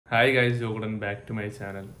Hi guys, JokuTen back to my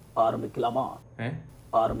channel. ആരംഭിക്കലാമാ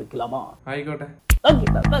ആരംഭിക്കലാമാ ആയിക്കോട്ടെ.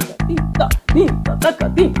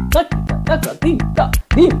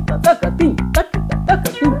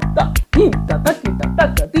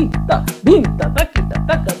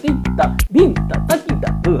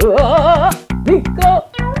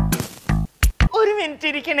 ഒരു minute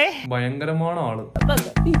ഇരിക്കണേ. ഭയങ്കരമാണ് ആള്.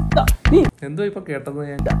 എന്തോ ഇപ്പൊ കേട്ടത്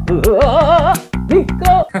ഞാൻ.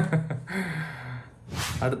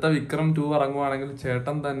 അടുത്ത വിക്രം 2 ഇറങ്ങുവാണെങ്കിൽ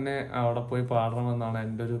ചേട്ടൻ തന്നെ അവിടെ പോയി പാടണമെന്നാണ്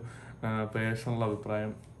എൻ്റെ ഒരു പേഴ്സണൽ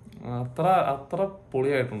അഭിപ്രായം. അത്ര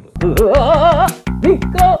പൊളിയായിട്ടുണ്ട്.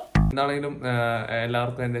 എന്താണെങ്കിലും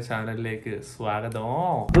എല്ലാവർക്കും എൻ്റെ ചാനലിലേക്ക് സ്വാഗതം.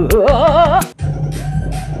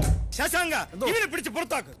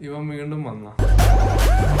 ഇവൻ വീണ്ടും വന്ന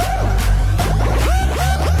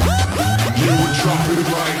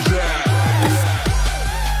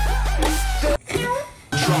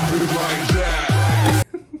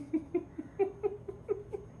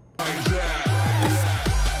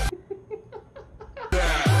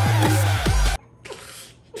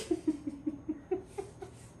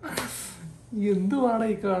എന്തുവാണ്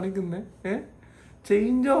ഈ കാണിക്കുന്നേ?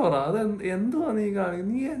 ചേഞ്ച് ഓവറാ? അത് എന്തുവാ നീ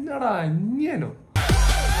കാണിക്കുന്നത്? നീ എന്നാടാ അന്യനോ?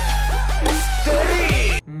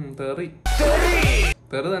 തെറി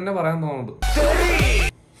തന്നെ പറയാൻ തോന്നുന്നുണ്ട്.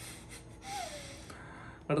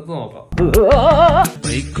 അടുത്ത് നോക്കാം.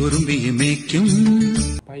 പൈക്കുറുമ്പിയെ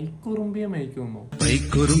മേയ്ക്കുന്നോ?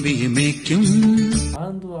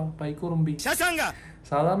 അതെന്തുവാ പൈക്കുറുമ്പി?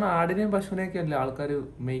 സാധാരണ ആടിനെയും പശുവിനെയൊക്കെ അല്ലേ ആൾക്കാര്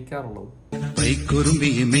മേയ്ക്കാറുള്ളത്.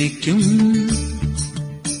 പൈക്കുറുമ്പിയെ മേയ്ക്കും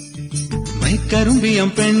മൈക്കറുമ്പിയം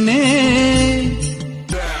പെണ്ണേ.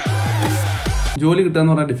 ജോലി കിട്ടുക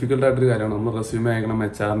എന്ന് പറഞ്ഞാൽ ഡിഫിക്കൽട്ട് ആയിട്ടൊരു കാര്യമാണ്. നമ്മൾ റെസ്യൂമേ അയക്കണം,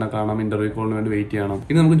 HR-നെ കാണാം, ഇന്റർവ്യൂ കോളിന് വേണ്ടി വെയിറ്റ് ചെയ്യണം.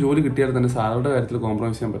 ഇനി നമുക്ക് ജോലി കിട്ടിയാൽ തന്നെ സാലറിയുടെ കാര്യത്തിൽ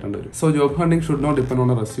കോംപ്രമൈസ് ചെയ്യാൻ പറ്റേണ്ടി വരും. So job hunting should not depend on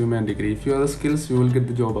resume and degree. If you have the skills you will get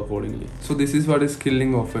the job accordingly. So this is what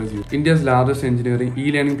Skill-Lync offers you. India's largest engineering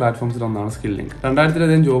learning പ്ലാറ്റ്ഫോംസിൽ ഒന്നാണ് Skill-Lync.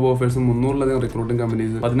 2000-ലധികം job ഓഫേഴ്സും 300-ലധികം recruiting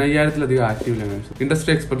companies, 15,000-ലധികം active ലേണേഴ്സും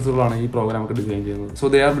industry എക്സ്പെർട്സുകളാണ് ഈ programme ഒക്കെ design ചെയ്യുന്നത്. So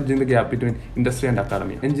they are bridging the gap between industry and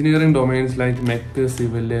academy. Engineering domains like മെക്,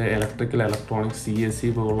 civil, electrical, electronics, CSE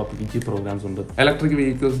പോലുള്ള PG programmes ഉണ്ട്. Electric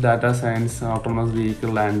vehicles, data science, autonomous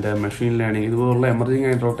vehicle and machine learning ഇതുപോലുള്ള emerging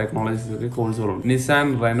ആയിട്ടുള്ള technologies കോഴ്സുകളുണ്ട്. Nissan,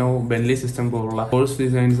 Renault, ബെൻലി system പോലുള്ള course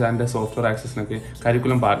designs and software ആക്സസിനൊക്കെ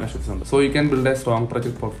curriculum partnerships ഉണ്ട്. So you can build A strong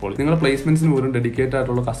project portfolio. നിങ്ങൾ പ്ലേസ്മെന്റ്സിന് പോലും dedicated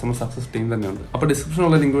ആയിട്ടുള്ള customer success team തന്നെയുണ്ട്. അപ്പോൾ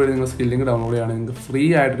ഡിസ്ക്രിപ്ഷനുള്ള ലിങ്ക് വഴി നിങ്ങൾ Skill-Lync ഡൗൺലോഡ് ചെയ്യുകയാണെങ്കിൽ നിങ്ങൾക്ക് ഫ്രീ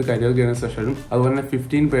ആയിട്ടൊരു കരിയർ ഗൈഡൻസ് സെഷനും അതുപോലെ തന്നെ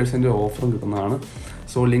 15% ഓഫറും കിട്ടുന്നതാണ്.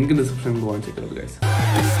 സോ ലിങ്ക് ഡിസ്ക്രിപ്ഷനിൽ പോകാൻ ചെക്ക് ചെയ്തത് ഗൈസ്.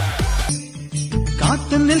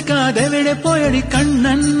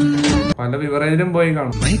 പല വിവരേജും പോയി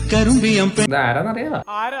കാണും. ആരാന്നറിയാ?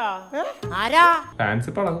 ഫാൻസ്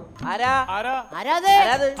പളകും.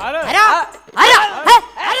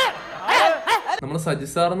 നമ്മൾ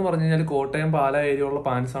സജിത് സാർ എന്ന് പറഞ്ഞു കഴിഞ്ഞാൽ കോട്ടയം പാല ഏരിയ ഉള്ള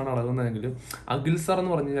പാൻസ് ആണ് അളകുന്നതെങ്കിൽ അഖിൽ സാർ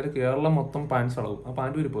എന്ന് പറഞ്ഞു കഴിഞ്ഞാൽ കേരളം മൊത്തം പാൻസ് അളകും. ആ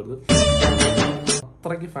പാൻറ് വരിപ്പോരുത്.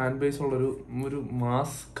 അത്രയ്ക്ക് ഫാൻ ബേസ് ഉള്ളൊരു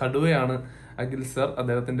മാസ് കടുവയാണ് അഖിൽ സാർ.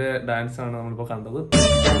 അദ്ദേഹത്തിന്റെ ഡാൻസ് ആണ് നമ്മളിപ്പോ കണ്ടത്.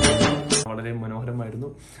 വളരെ മനോഹരമായിരുന്നു.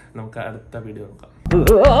 നമുക്ക് അടുത്ത വീഡിയോ നോക്കാം.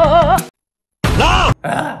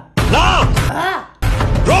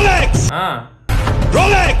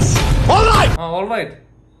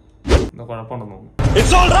 കുഴപ്പമുണ്ടെന്ന് തോന്നുന്നു.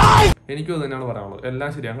 എനിക്കും അത് തന്നെയാണ് പറയാനുള്ളത്. എല്ലാം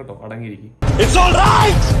ശരിയാണ് കേട്ടോ. അടങ്ങിയിരിക്കും.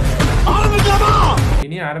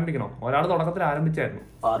 ഇനി ആരംഭിക്കണോ? ഒരാൾ തുടക്കത്തിൽ ആരംഭിച്ചായിരുന്നു.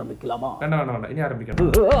 വേണ്ട വേണ്ട വേണ്ട, ഇനി ആരംഭിക്കണം.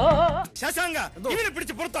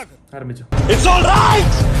 ആരംഭിച്ചോ.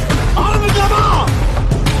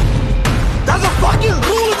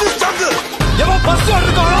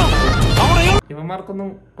 ഇവന്മാർക്കൊന്നും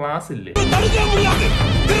ക്ലാസ് ഇല്ലേ?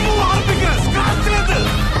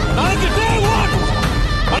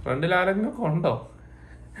 ഫ്രണ്ടിൽ ആരെങ്കിലും ഉണ്ടോ?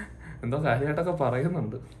 എന്തോ കാര്യമായിട്ടൊക്കെ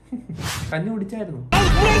പറയുന്നുണ്ട്. കഞ്ഞി കുടിച്ചായിരുന്നു.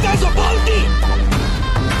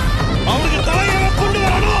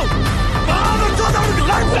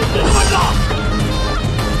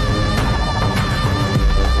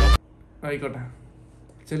 ആയിക്കോട്ടെ,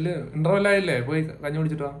 ചെല്ല്. ഇന്റർവെൽ ആയില്ലേ? പോയി കഞ്ഞി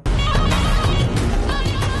കുടിച്ചിട്ട് വാ.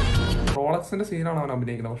 റോളക്സിന്റെ സീനാണ് അവൻ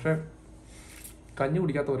അഭിനയിക്കുന്നത്. പക്ഷെ കഞ്ഞി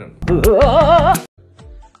കുടിക്കാത്തവരുണ്ട്.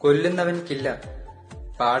 കൊല്ലുന്നവൻ കില്ലർ,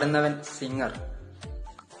 പാടുന്നവൻ സിംഗർ,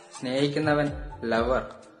 സ്നേഹിക്കുന്നവൻ ലവർ.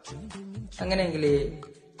 അങ്ങനെയെങ്കിൽ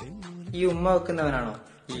ഈ ഉമ്മ വെക്കുന്നവനാണോ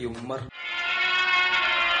ഈ ഉമ്മർ?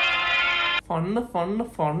 Fun fun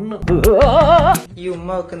fun. ഈ ഉമ്മ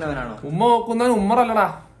വെക്കുന്നവനാണോ? ഉമ്മ വെക്കുന്നവൻ ഉമ്മറല്ലടാ,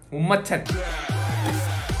 ഉമ്മച്ചൻ.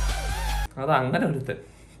 അത് അങ്ങനെ ഒരുത്തൻ.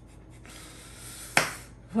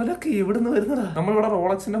 അവനൊക്കെ ഇവിടുന്ന് വരുന്നതാ. നമ്മളിവിടെ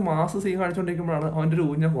റോളക്സിന്റെ മാസ് സീൻ കാണിച്ചോണ്ടിരിക്കുമ്പോഴാണ് അവന്റെ ഒരു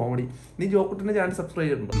ഊഞ്ഞ കോമഡി. നീ ജോക്കുട്ടിന്റെ ചാനൽ സബ്സ്ക്രൈബ്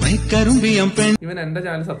ചെയ്തിട്ടുണ്ടോ? ഇവൻ എന്റെ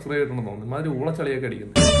ചാനൽ സബ്സ്ക്രൈബ് ചെയ്തിട്ടുണ്ടെന്ന് തോന്നുന്നു. മാതിരി ഊളച്ചളിയൊക്കെ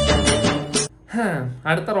അടിക്കുന്നത്.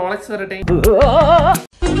 അടുത്ത റോളക്സ് വരട്ടെ.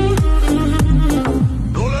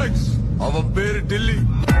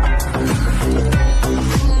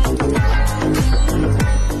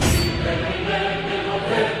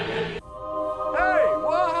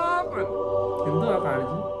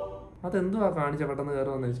 അതെന്തുവാ കാണിച്ച പെട്ടെന്ന് കയറി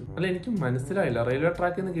വന്നു വെച്ചു. അല്ല എനിക്ക് മനസ്സിലായില്ല. റെയിൽവേ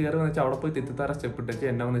ട്രാക്കിൽ നിന്ന് കയറി വന്നു അവിടെ പോയി തെറ്റിത്താര സ്റ്റെപ്പ് ഇട്ടേച്ച്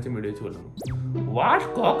എന്നെ വന്നു വെച്ച് വെടിവെച്ച് കൊല്ലുന്നു. What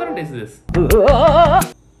coconut is this?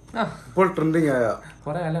 ഇപ്പോൾ ട്രെൻഡിങ് ആയ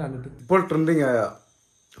കുറെ അല്ല കണ്ടിട്ട് ഇപ്പോൾ ട്രെൻഡിങ് ആയ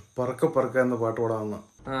പറക്ക പറക്ക എന്ന പാട്ട് പാടാമെന്ന്.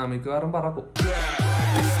 മിക്കവാറും പറക്കും.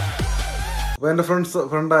 അപ്പൊ എന്റെ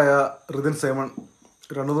ഫ്രണ്ടായ റിതിൻ സൈമൺ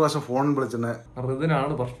 2 പ്രാവശ്യം ഫോണിൽ വിളിച്ചെന്നെ.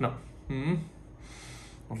 റിതിനാണ് പ്രശ്നം.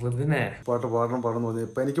 റിതിനെ പാട്ട് പാടണം പറഞ്ഞു.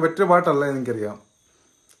 ഇപ്പൊ എനിക്ക് പറ്റിയ പാട്ടല്ല എനിക്കറിയാം.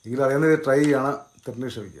 എങ്കിലും അറിയാവുന്ന ട്രൈ ചെയ്യാണ്. തെറ്റിന്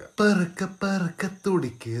ക്ഷമിക്കുക. പറക്ക പറക്ക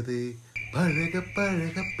തുടിക്കത് പഴക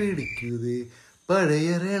പഴക പിടിക്കുത് പഴയ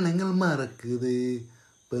രണങ്ങൾ മറക്കുത്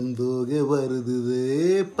പെന്തോക വരുത്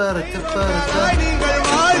പറക്ക പറക്ക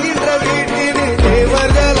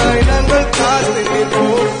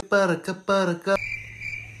പറക്ക പറക്ക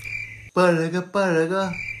പഴക പഴക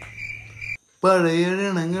പഴയ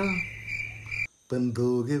രണങ്ങൾ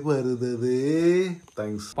പെന്തോക വരുത്.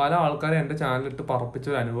 താങ്ക്സ്. പല ആൾക്കാരെ എന്റെ ചാനലിട്ട് പറപ്പിച്ച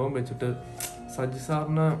ഒരു അനുഭവം വെച്ചിട്ട് സജി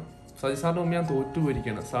സാറിന്റെ മുമ്പ് ഞാൻ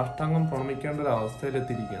തോറ്റുപോയിരിക്കുകയാണ്. സാഷ്ടാംഗം പ്രണമിക്കേണ്ട ഒരു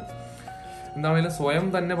അവസ്ഥയിലെത്തിയിരിക്കുകയാണ്. എന്താണെങ്കിലും സ്വയം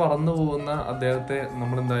തന്നെ പറന്നു പോകുന്ന അദ്ദേഹത്തെ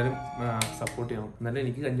നമ്മൾ എന്തായാലും സപ്പോർട്ട് ചെയ്യണം. എന്നാലേ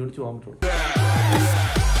എനിക്ക് കഞ്ഞി പിടിച്ച് പോകാൻ പറ്റുള്ളൂ.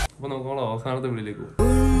 അപ്പൊ നമുക്ക് അവസാനത്തെ വീട്ടിലേക്ക് പോകും.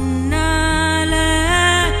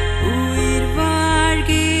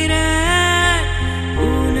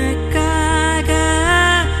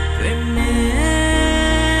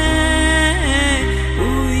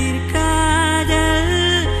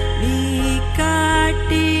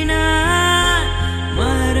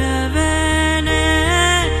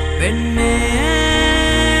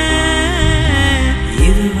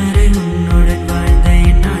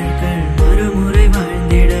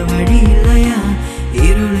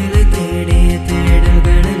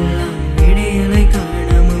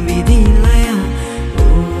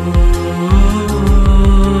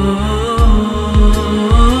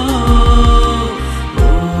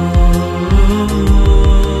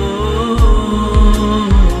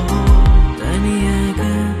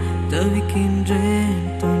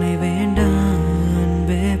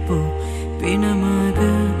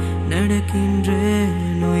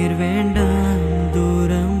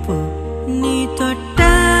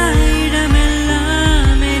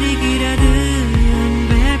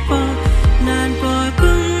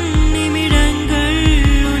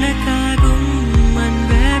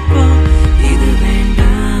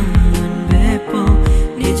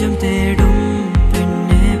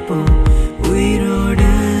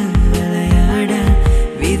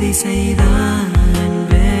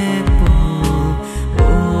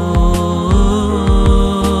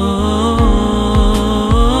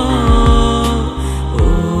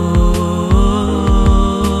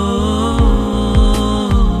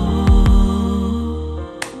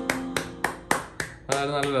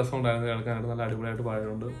 കേൾക്കാനായിട്ട് നല്ല അടിപൊളിയായിട്ട്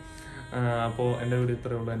പാടുന്നുണ്ട്. അപ്പോൾ എൻ്റെ വീഡിയോ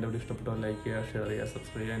ഇത്രയേ ഉള്ളൂ. എൻ്റെ വീഡിയോ ഇഷ്ടപ്പെട്ടവർ ലൈക്ക് ചെയ്യുക, ഷെയർ ചെയ്യുക,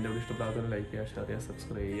 സബ്സ്ക്രൈബ് ചെയ്യുക. എൻ്റെ വീഡിയോ ഇഷ്ടപ്പെടാത്തവർ ലൈക്ക് ചെയ്യുക, ഷെയർ ചെയ്യുക,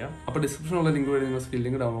 സബ്സ്ക്രൈബ് ചെയ്യുക. അപ്പോൾ ഡിസ്ക്രിപ്ഷനുള്ള ലിങ്ക് വഴി നിങ്ങൾ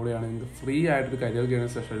Skill-Lync ഡൗൺലോഡ് ചെയ്യുകയാണെങ്കിൽ നിങ്ങൾക്ക് ഫ്രീ ആയിട്ടൊരു കരിയർ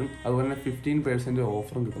ഗെയിമിംഗ് സെഷനും അതുപോലെ തന്നെ 15%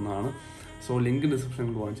 ഓഫറും കിട്ടുന്നതാണ്. സോ ലിങ്ക്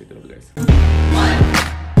ഡിസ്ക്രിപ്ഷനിൽ പോകാൻ ചെക്ക് ചെയ്തോളൂ ഗൈസ്.